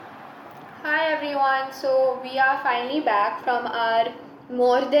everyone. So we are finally back from our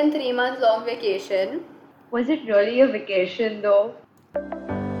more than 3 months long vacation. Was it really a vacation though?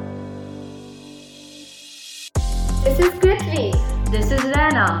 This is Prithvi. This is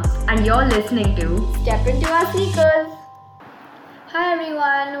Rana, and you're listening to Step into our sneakers. Hi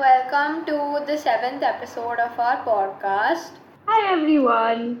everyone, welcome to the 7th episode of our podcast. Hi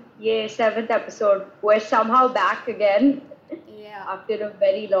everyone! Yay, seventh episode. We're somehow back again Yeah. after a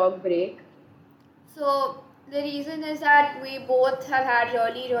very long break. So the reason is that we both have had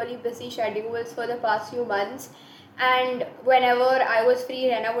really busy schedules for the past few months, and whenever I was free,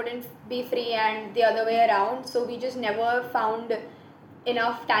 Rena wouldn't be free, and the other way around. So we just never found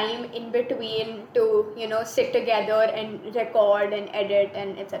enough time in between to sit together and record and edit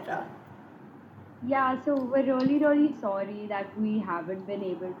and etc. Yeah, so we're really sorry that we haven't been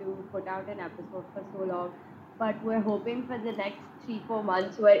able to put out an episode for so long, but we're hoping for the next 3-4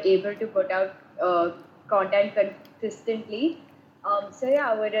 months we're able to put out content consistently. So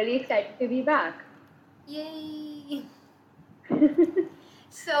yeah, we're really excited to be back. Yay!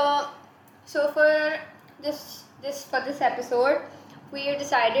 So for this episode, we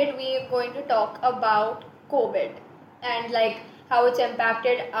decided we're going to talk about COVID and like how it's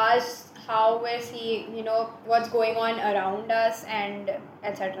impacted us, how we're seeing, what's going on around us and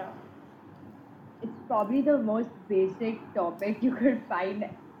etc. It's probably the most basic topic you could find,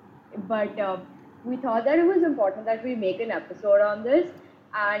 but we thought that it was important that we make an episode on this.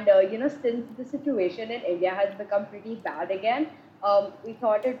 And since the situation in India has become pretty bad again, we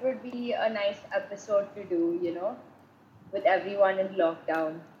thought it would be a nice episode to do, with everyone in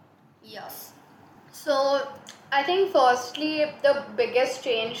lockdown. Yes. So I think firstly the biggest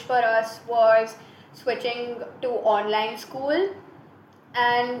change for us was switching to online school,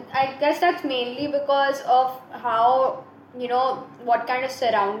 and I guess that's mainly because of how what kind of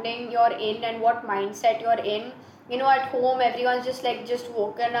surrounding you're in and what mindset you're in. At home everyone's just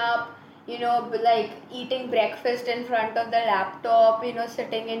woken up, like eating breakfast in front of the laptop,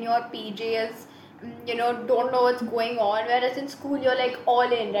 sitting in your PJs, don't know what's going on. Whereas in school, you're like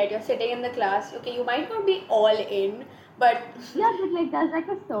all in, right? You're sitting in the class. Okay, you might not be all in, but Yeah, but like there's like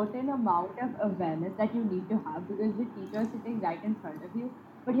a certain amount of awareness that you need to have because the teacher is sitting right in front of you.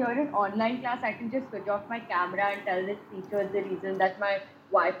 But here in online class, I can just switch off my camera and tell the teacher the reason that my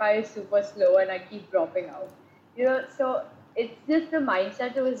Wi-Fi is super slow and I keep dropping out. So it's just the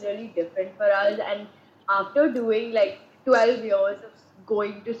mindset that was really different for us. And after doing like 12 years of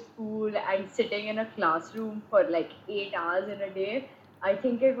going to school and sitting in a classroom for like 8 hours in a day, I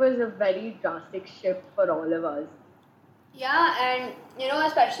think it was a very drastic shift for all of us. yeah, and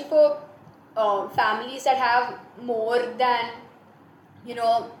especially for families that have more than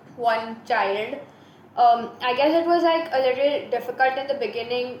one child. I guess it was like a little difficult in the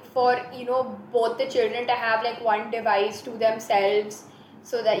beginning for both the children to have like one device to themselves,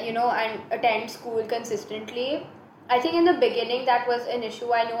 so that and attend school consistently. I think in the beginning that was an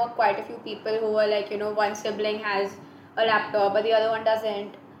issue. I know of quite a few people who were like one sibling has a laptop but the other one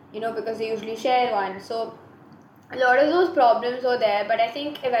doesn't, because they usually share one. So a lot of those problems were there, but I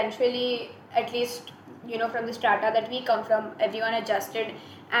think eventually, at least from the strata that we come from, everyone adjusted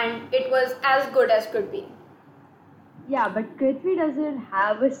and it was as good as could be. Yeah, but Prithvi doesn't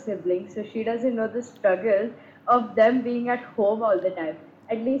have a sibling, so she doesn't know the struggle of them being at home all the time.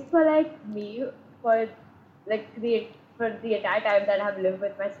 At least for like me, for like the entire time that I've lived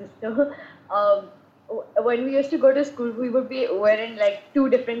with my sister, um, when we used to go to school, we're in like two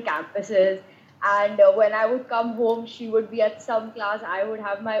different campuses, and when I would come home, she would be at some class, I would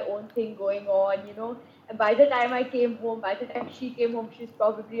have my own thing going on. And by the time by the time she came home, she's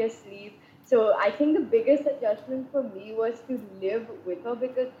probably asleep. So I think the biggest adjustment for me was to live with her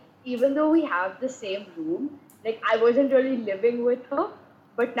because even though we have the same room, like I wasn't really living with her,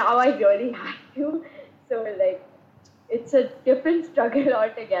 but now I really have to. So like it's a different struggle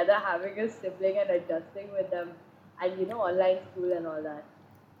altogether having a sibling and adjusting with them and online school and all that.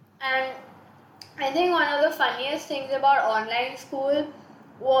 And I think one of the funniest things about online school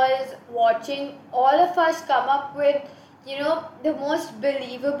was watching all of us come up with, the most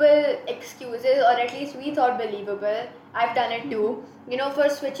believable excuses, or at least we thought believable. I've done it too. For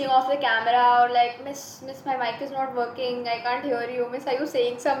switching off the camera, or like, Miss, my mic is not working. I can't hear you. Miss, are you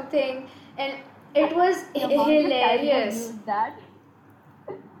saying something? And it was The amount of times I've hilarious. used that.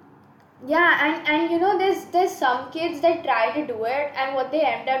 Yeah, and there's some kids that try to do it, and what they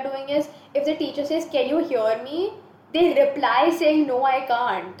end up doing is, if the teacher says, "Can you hear me?" they reply saying, "No, I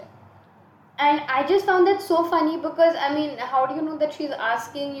can't." And I just found that so funny because I mean, how do you know that she's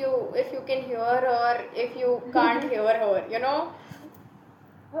asking you if you can hear her if you can't hear her?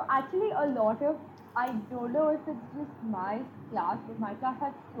 So actually, a lot of I don't know if it's just my class, but my class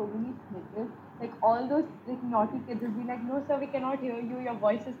had so many snitches. Like all those like naughty kids would be like, "No, sir, we cannot hear you. Your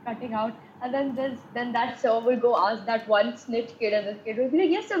voice is cutting out." And then that sir will go ask that one snitch kid, and the kid will be like,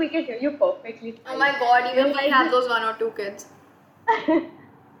 "Yes, sir, we can hear you perfectly Oh fine." my god, You know, even we like have those one or two kids.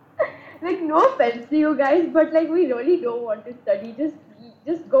 like no offense to you guys, but like we really don't want to study.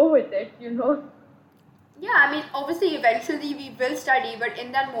 Just go with it, you know. Yeah, I mean, obviously, eventually we will study, but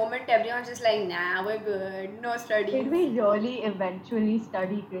in that moment, everyone's just like, nah, we're good, no studies. Did we really eventually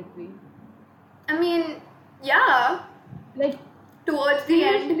study, Prithvi? I mean, yeah, Like towards the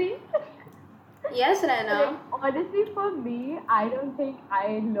end. seriously? Yes, Like Rana. honestly, for me, I don't think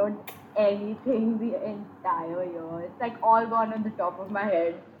I learned anything the entire year. It's like all gone on the top of my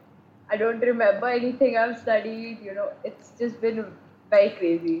head. I don't remember anything I've studied. You know, it's just been very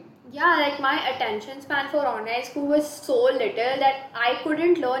crazy. Yeah, like my attention span for online school was so little that I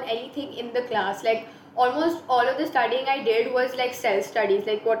couldn't learn anything in the class. Like almost all of the studying I did was like self studies,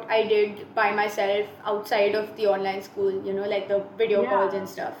 like what I did by myself outside of the online school, like the video calls and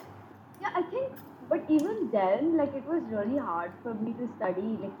Yeah. stuff. Yeah, I think, but even then, like it was really hard for me to study.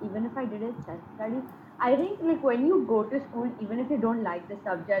 Like even if I did it self-study, I think like when you go to school, even if you don't like the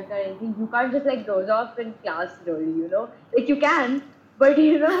subject or anything, you can't just like doze off in class really, you know? Like you can, but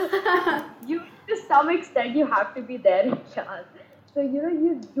you know, you to some extent you have to be there in class. So you know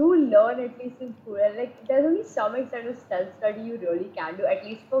you do learn at least in school, and like there's only some extent of self-study you really can do. At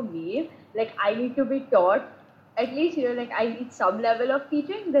least for me, like I need to be taught at least like I need some level of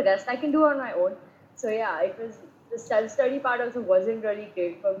teaching. The rest I can do on my own. So yeah, it was the self-study part also wasn't really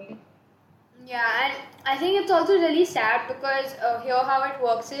great for me. Yeah, and I think it's also really sad because here how it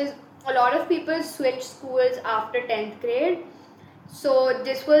works is a lot of people switch schools after 10th grade. So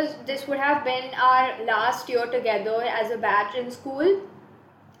this would have been our last year together as a batch in school.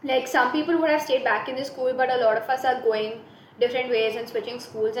 Like some people would have stayed back in the school, but a lot of us are going different ways and switching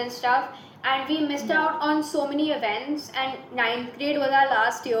schools and stuff. And we missed Yeah. out on so many events. And ninth grade was our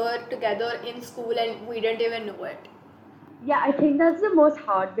last year together in school, and we didn't even know it. Yeah, I think that's the most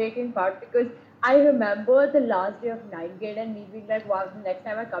heartbreaking part because I remember the last day of ninth grade and me being like, wow, the next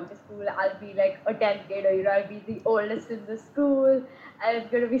time I come to school, I'll be like a 10th grader, you know, I'll be the oldest in the school and it's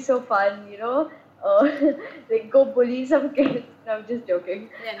going to be so fun, you know, uh, like go bully some kids. No, I'm just joking.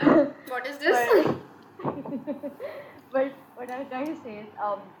 Yeah, no. What is this? But but what I was trying to say is,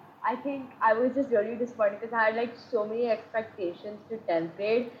 I think I was just really disappointed because I had like so many expectations to 10th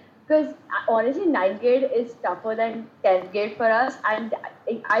grade. Because honestly, ninth grade is tougher than 10th grade for us. And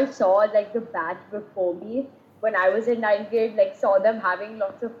I saw like the batch before me when I was in ninth grade, like saw them having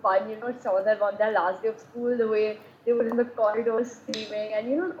lots of fun, you know, saw them on their last day of school, the way they were in the corridors screaming, and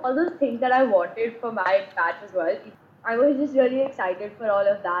you know, all those things that I wanted for my batch as well. I was just really excited for all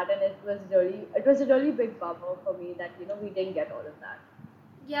of that, and it was a really big bummer for me that you know we didn't get all of that.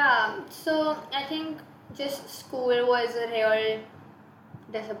 Yeah, so I think just school was a real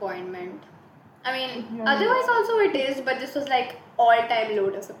disappointment. I It mean, really otherwise was. also it is, but this was like all-time low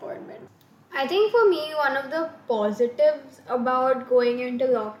disappointment. I think for me, one of the positives about going into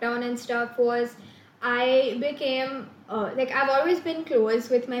lockdown and stuff was I became like I've always been close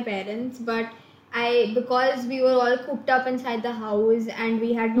with my parents, but because we were all cooped up inside the house and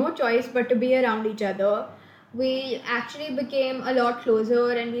we had no choice but to be around each other, we actually became a lot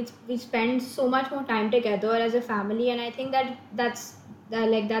closer and we spent so much more time together as a family. And I think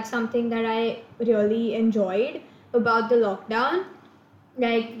that's something that I really enjoyed about the lockdown.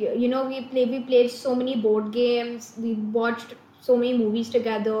 Like we played so many board games, we watched so many movies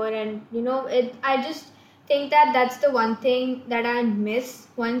together, and I just think that that's the one thing that I miss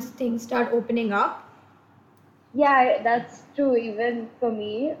once things start opening up. Yeah, that's true. Even for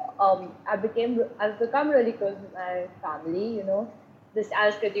me, I've become really close with my family. You know, this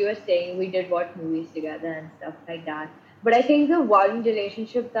as Kriti was saying, we did watch movies together and stuff like that. But I think the one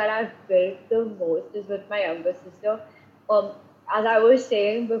relationship that I've built the most is with my younger sister. Um, as I was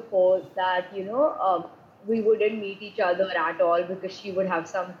saying before, that we wouldn't meet each other at all because she would have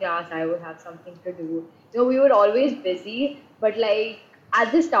some class, I would have something to do. You know, we were always busy, but like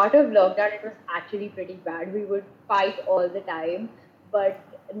at the start of lockdown, it was actually pretty bad. We would fight all the time, but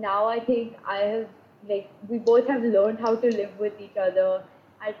now I think we both have learned how to live with each other.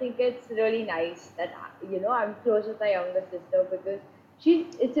 I think it's really nice that I'm close with my younger sister because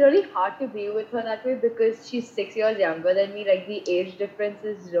it's really hard to be with her that way because she's 6 years younger than me. Like the age difference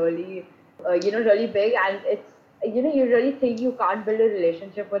is really really big, and it's you really think you can't build a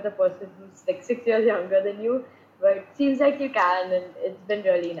relationship with a person who's like 6 years younger than you, but it seems like you can, and it's been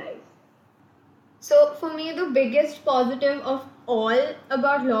really nice. So for me, the biggest positive of all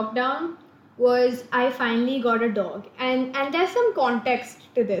about lockdown was I finally got a dog. And there's some context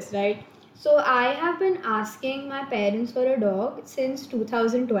to this, right? So I have been asking my parents for a dog since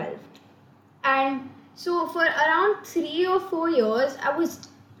 2012. And so for around 3 or 4 years, I was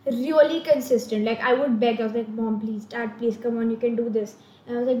really consistent. Like I would beg, I was like, Mom, please, Dad, please, come on, you can do this.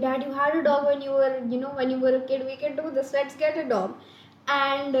 And I was like, Dad, you had a dog when you were, when you were a kid. We can do this. Let's get a dog.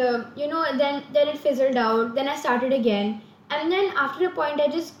 And then it fizzled out. Then I started again. And then after a point, I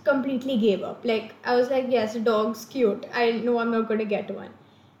just completely gave up. Like I was like, yes, a dog's cute. I know I'm not gonna get one.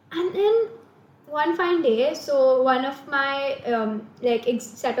 And then one fine day, so one of my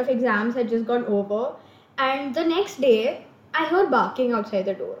set of exams had just gone over, and the next day I heard barking outside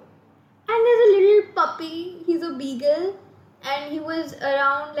the door, and there's a little puppy. He's a beagle, and he was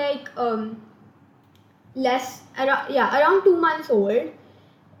around around 2 months old,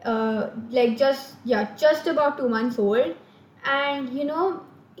 just about 2 months old, and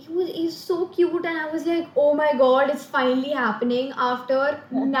he's so cute, and I was like, oh my god, it's finally happening after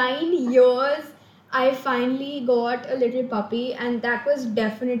 9 years. I finally got a little puppy, and that was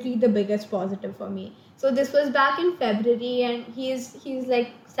definitely the biggest positive for me. So this was back in February, and he's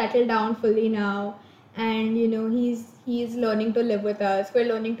like settled down fully now, and he's learning to live with us. We're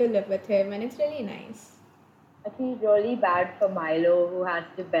learning to live with him, and it's really nice. I feel really bad for Milo who has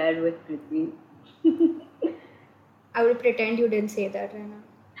to bear with Prithvi. I would pretend you didn't say that, Rana.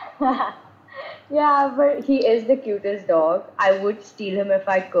 Yeah, but he is the cutest dog. I would steal him if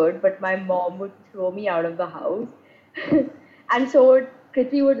I could, but my mom would throw me out of the house. And so would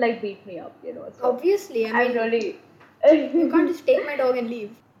Kriti would like beat me up. So Obviously, I I'm mean, really you can't just take my dog and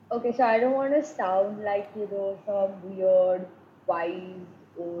leave. okay, so I don't want to sound like, some weird, wise,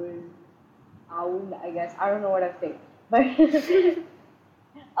 old owl, I guess. I don't know what I'm saying. But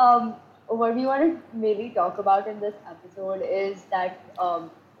what we want to mainly talk about in this episode is that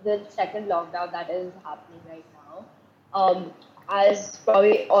the second lockdown that is happening right now. As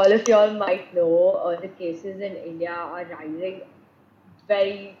probably all of y'all might know, the cases in India are rising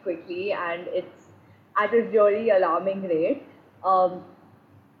very quickly, and it's at a really alarming rate. Um,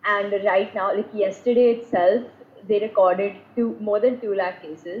 and right now, like yesterday itself, they recorded more than 2 lakh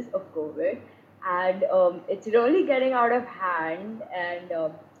cases of COVID, and it's really getting out of hand. And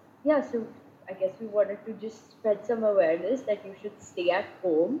yeah, so I guess we wanted to just spread some awareness that you should stay at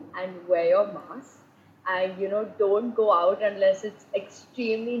home and wear your mask, and don't go out unless it's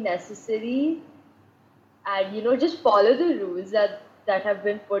extremely necessary, and just follow the rules that have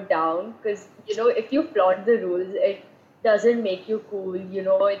been put down, because if you flaunt the rules, it doesn't make you cool.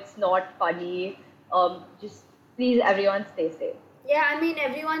 It's not funny. Just please, everyone, stay safe. Yeah, I mean,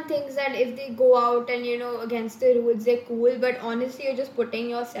 everyone thinks that if they go out and against the rules, they're cool, but honestly, you're just putting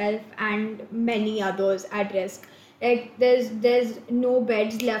yourself and many others at risk. Like, there's no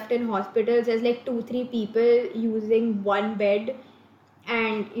beds left in hospitals. There's like 2-3 people using one bed,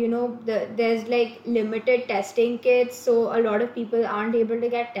 and there's like limited testing kits, so a lot of people aren't able to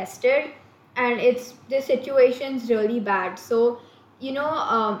get tested, and the situation's really bad. So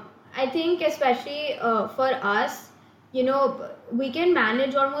I think especially for us, we can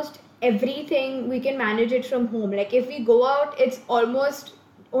manage almost everything. We can manage it from home. Like if we go out, it's almost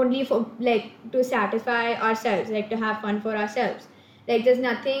only for like to satisfy ourselves, like to have fun for ourselves. Like there's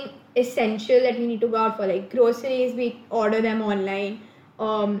nothing essential that we need to go out for. Like groceries, we order them online.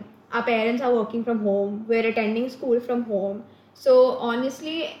 Our parents are working from home. We're attending school from home. So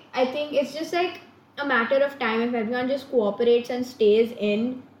honestly, I think it's just like a matter of time. If everyone just cooperates and stays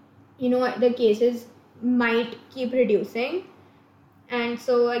in, the cases might keep reducing. And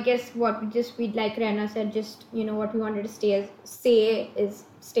so I guess we'd like Rena said, just what we wanted to say is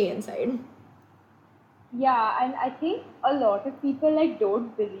stay inside. Yeah, and I think a lot of people like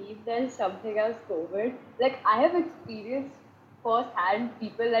don't believe there's something as COVID. Like I have experienced firsthand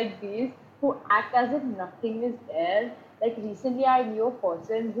people like these who act as if nothing is there. Like recently, I knew a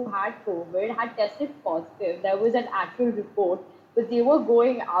person who had COVID, had tested positive. There was an actual report, but they were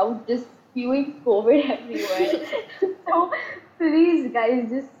going out just spewing COVID everywhere. So please, guys,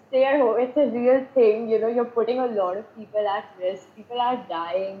 just stay at home. It's a real thing. You're putting a lot of people at risk. People are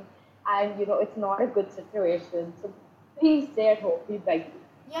dying, and it's not a good situation. So please stay at home. We beg you.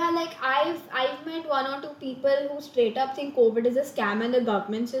 Yeah, like I've met 1 or 2 people who straight up think COVID is a scam and the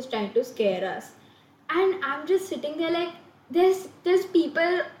government's just trying to scare us. And I'm just sitting there like there's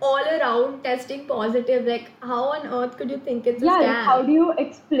people all around testing positive. Like how on earth could you think it's a Yeah, like how scam? do you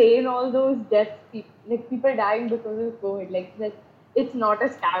explain all those deaths? Like people dying because of COVID. Like it's not a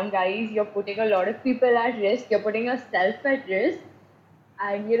scam, guys. You're putting a lot of people at risk. You're putting yourself at risk,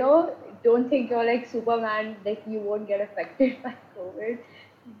 and don't think you're like Superman, that you won't get affected by COVID.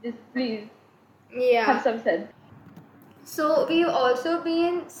 Just please have Yeah. some sense. So we've also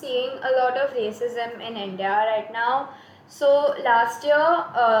been seeing a lot of racism in India right now. So last year,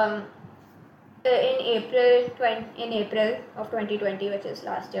 in April of 2020, which is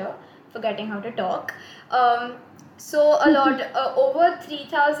last year, forgetting how to talk. Um, so a lot, over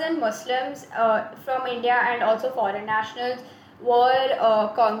 3,000 Muslims from India and also foreign nationals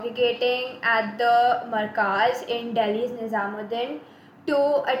were congregating at the Markaz in Delhi's Nizamuddin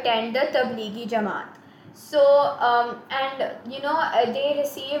to attend the Tablighi Jamaat. So, they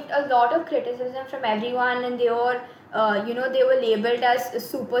received a lot of criticism from everyone, and they were labeled as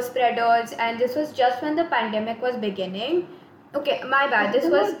super spreaders, and this was just when the pandemic was beginning. Okay, my bad. This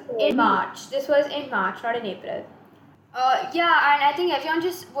was in March. This was in March, not in April. Yeah, and I think everyone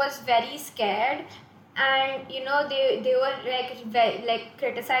just was very scared, and they were like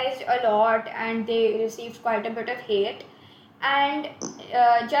criticized a lot, and they received quite a bit of hate. And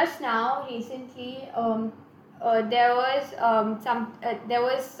just now, recently, there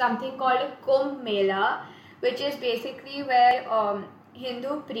was something called a Kumbh Mela, which is basically where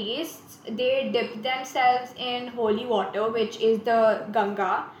Hindu priests, they dip themselves in holy water, which is the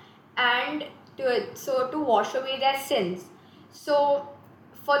Ganga, and to wash away their sins. So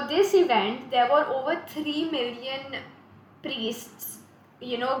for this event, there were over 3 million priests,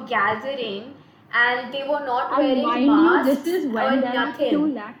 gathering, and they were not And wearing mind you, this masks is or when there are 2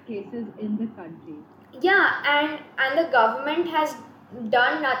 nothing. lakh cases in the country. Yeah, and the government has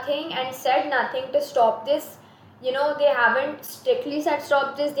done nothing and said nothing to stop this. They haven't strictly said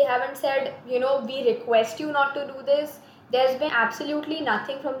stop this. They haven't said, we request you not to do this. There's been absolutely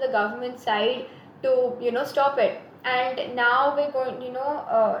nothing from the government side to, stop it. And now we're going,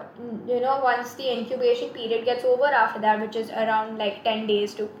 once the incubation period gets over after that, which is around like 10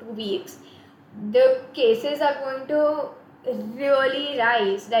 days to 2 weeks, the cases are going to really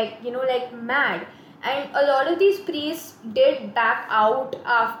rise, like mad. And a lot of these priests did back out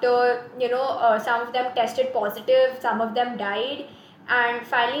after, some of them tested positive, some of them died, and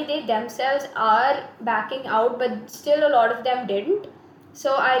finally they themselves are backing out, but still a lot of them didn't.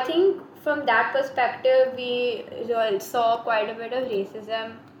 So I think from that perspective, we saw quite a bit of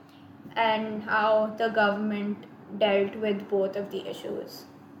racism and how the government dealt with both of the issues.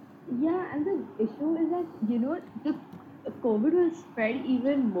 Yeah, and the issue is that, the COVID will spread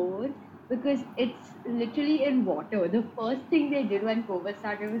even more because it's literally in water. The first thing they did when COVID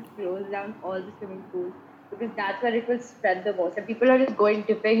started was close down all the swimming pools because that's where it will spread the most. And people are just going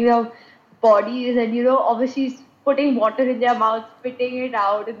dipping their bodies and, obviously putting water in their mouth, spitting it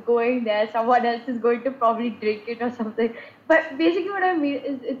out, it's going there. Someone else is going to probably drink it or something. But basically, what I mean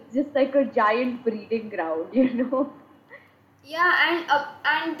is it's just like a giant breeding ground, Yeah,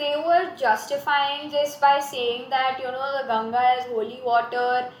 and they were justifying this by saying that the Ganga is holy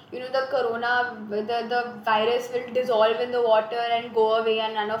water. The virus will dissolve in the water and go away,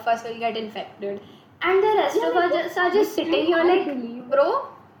 and none of us will get infected. And the rest Yeah, of like us to just are some just sitting extent, here I like, believe. bro.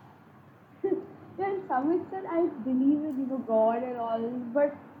 Yeah, in some extent, I believe in God and all,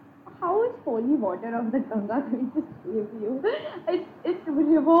 but how is holy water of the Ganga going to save you? It's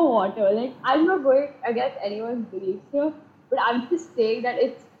river water. Like I'm not going against anyone's beliefs here, but I'm just saying that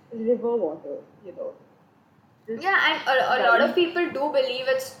it's river water. Just Yeah, and a lot of very. people do believe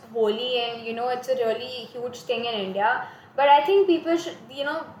it's holy, and it's a really huge thing in India. But I think people should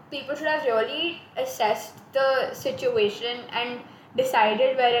have really assessed the situation and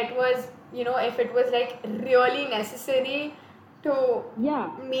decided where it was, if it was like really necessary to Yeah,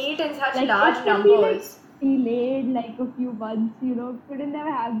 meet in such like large it can be like numbers. delayed like a few months, couldn't there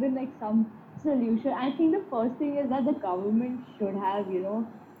have been like some solution? I think the first thing is that the government should have,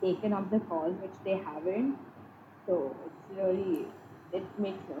 taken up the cause, which they haven't. So it's really, it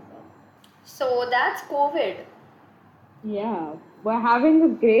makes no sense. So that's COVID. Yeah, we're having a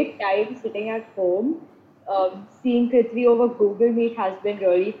great time sitting at home. Seeing Prithvi over Google Meet has been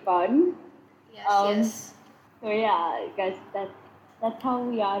really fun. Yes, Um, yes. so yeah, I guess that's how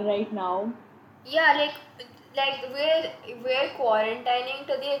we are right now. Yeah, like we're quarantining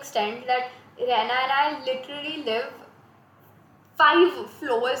to the extent that Rena and I literally live 5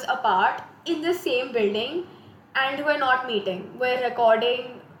 floors apart in the same building, and we're not meeting. We're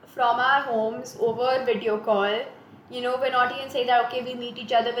recording from our homes over video call. We're not even saying that okay, we meet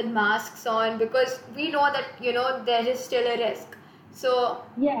each other with masks on, because we know that there is still a risk. So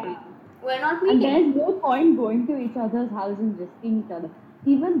Yeah. we're not And meeting. there's no point going to each other's house and risking each other.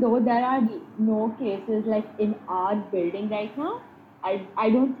 Even though there are no cases like in our building right now, I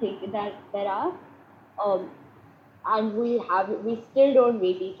don't think that there are. Um, and we still don't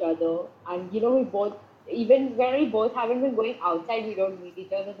meet each other, and we both, even when we both haven't been going outside, we don't meet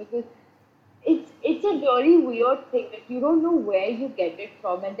each other because it's a really weird thing that you don't know where you get it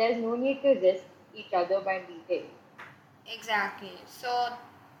from, and there's no need to risk each other by meeting. Exactly. So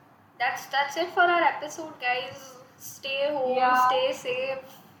that's it for our episode, guys. Stay home, Yeah. stay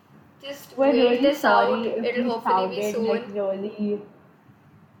safe. Just We're wait really this out. sorry if It'll we hopefully be sounded like soon. really.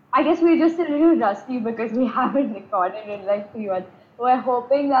 I guess we're just a little rusty because we haven't recorded in like 3 months. We're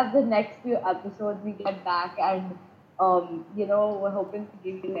hoping that the next few episodes we get back, and we're hoping to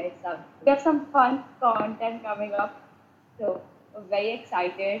give you guys we have some fun content coming up. So we're very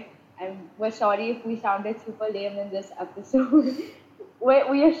excited, and we're sorry if we sounded super lame in this episode.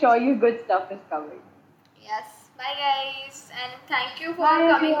 we assure you good stuff is coming. Yes. Bye, guys, and thank you for Bye,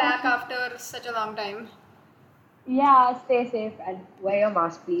 coming everyone. back after such a long time. Yeah, stay safe and wear your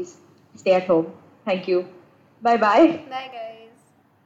mask, please. Stay at home. Thank you. Bye bye. Bye, guys.